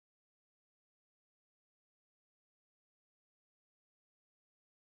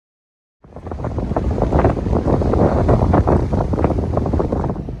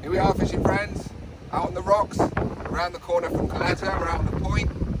around the corner from Calleta, we're out on the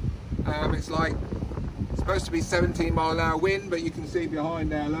point. It's like supposed to be 17-mile-an-hour wind, but you can see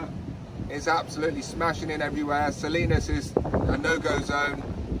behind there, look, it's absolutely smashing in everywhere. Salinas is a no-go zone.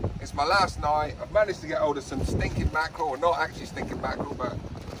 It's my last night. I've managed to get hold of some stinking mackerel, or not actually stinking mackerel, but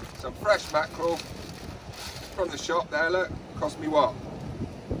some fresh mackerel from the shop there, look. Cost me what?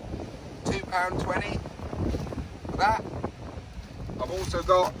 £2.20 for that. I've also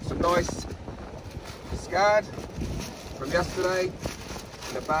got some nice scad from yesterday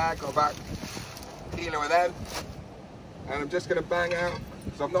in a bag. Got about a kilo of them. And I'm just going to bang out,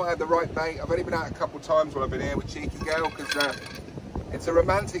 because I've not had the right bait. I've only been out a couple of times while I've been here with East Gale, because it's a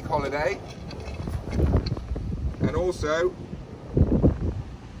romantic holiday. And also,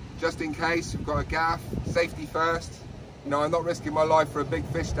 just in case you've got a gaff, safety first. You know, I'm not risking my life for a big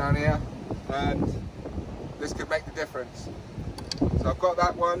fish down here, and this could make the difference. So I've got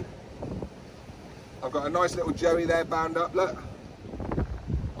that one. I've got a nice little joey there bound up, look,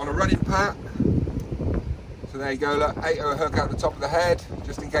 on a running pack. So there you go, look, 8-0 hook out the top of the head,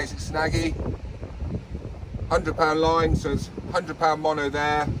 just in case it's snaggy. £100 line, so it's £100 mono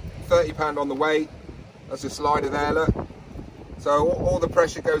there, £30 on the weight. That's a slider there, look. So all the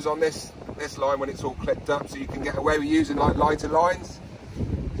pressure goes on this line when it's all clipped up, so you can get away with using like lighter lines.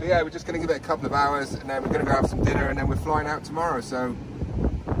 So yeah, we're just going to give it a couple of hours, and then we're going to go have some dinner, and then we're flying out tomorrow. So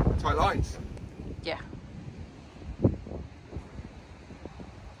tight lines. Yeah.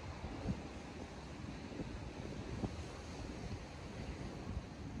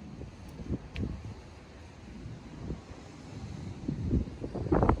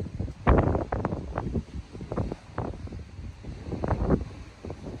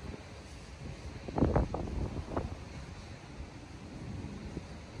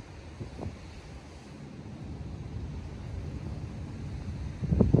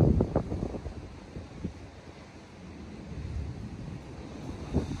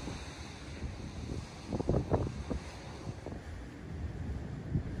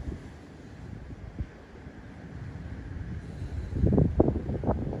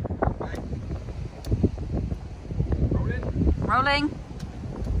 Rolling.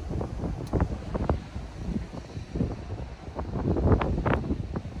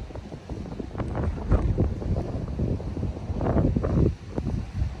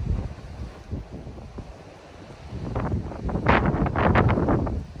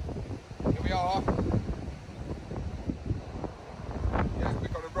 Here we are. Yes,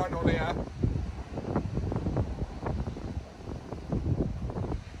 we've got a run on here.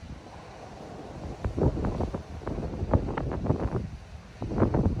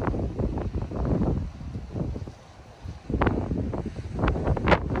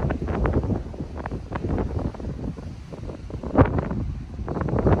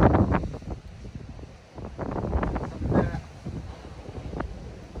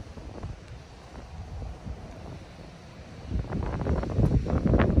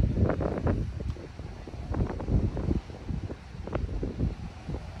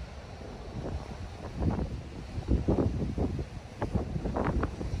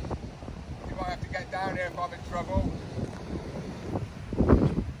 Down here if I'm in trouble.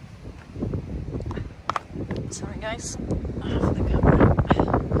 Sorry guys, off the camera.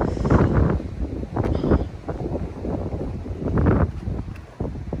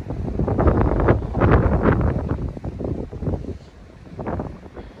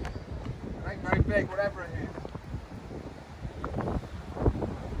 It ain't very big, whatever it is.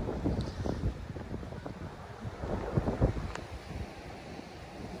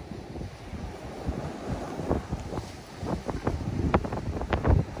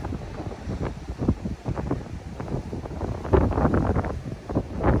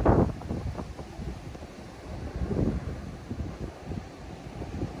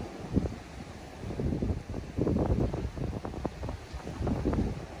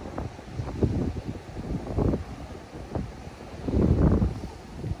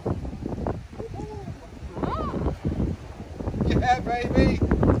 Yeah, baby!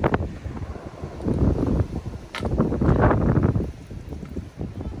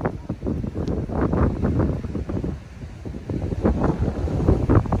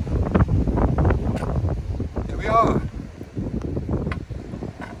 Here we are.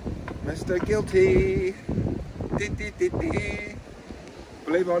 Mr. Guilty.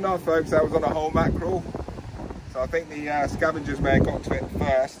 Believe it or not, folks, that was on a whole mackerel. So I think the scavengers may have got to it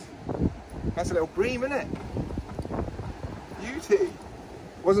first. That's a little bream, isn't it? Beauty.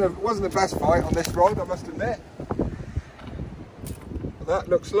 Wasn't the best fight on this rod, I must admit. But that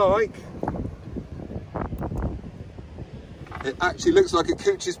looks like, it actually looks like a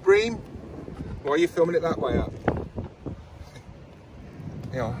Cooch's bream. Why are you filming it that way up?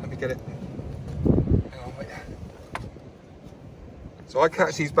 Hang on, let me get it. Hang on, wait. So I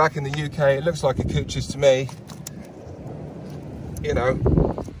catch these back in the UK. It looks like a cooches to me. You know,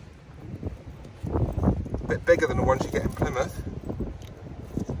 a bit bigger than the ones you get in Plymouth.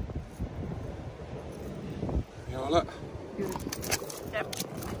 You know, look. Yep.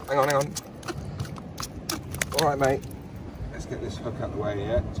 Hang on, hang on. All right, mate. Let's get this hook out of the way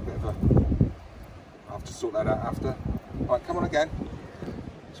here. It's a bit of a... I'll have to sort that out after. All right, come on again.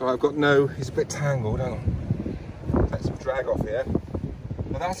 So I've got no... He's a bit tangled. Hang on. Take some drag off here.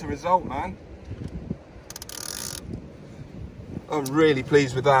 But that's the result, man. I'm really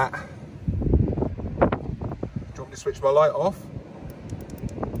pleased with that. Do you want me to switch my light off?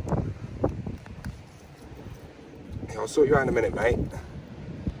 Yeah, I'll sort you out in a minute, mate.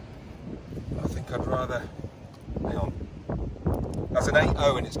 I think I'd rather... Hang on. That's an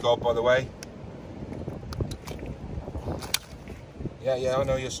 8.0 in its gob, by the way. Yeah, I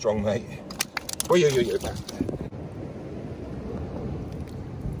know you're strong, mate. Oh, you.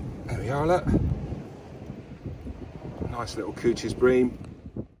 There we are, look. Nice little cooches bream.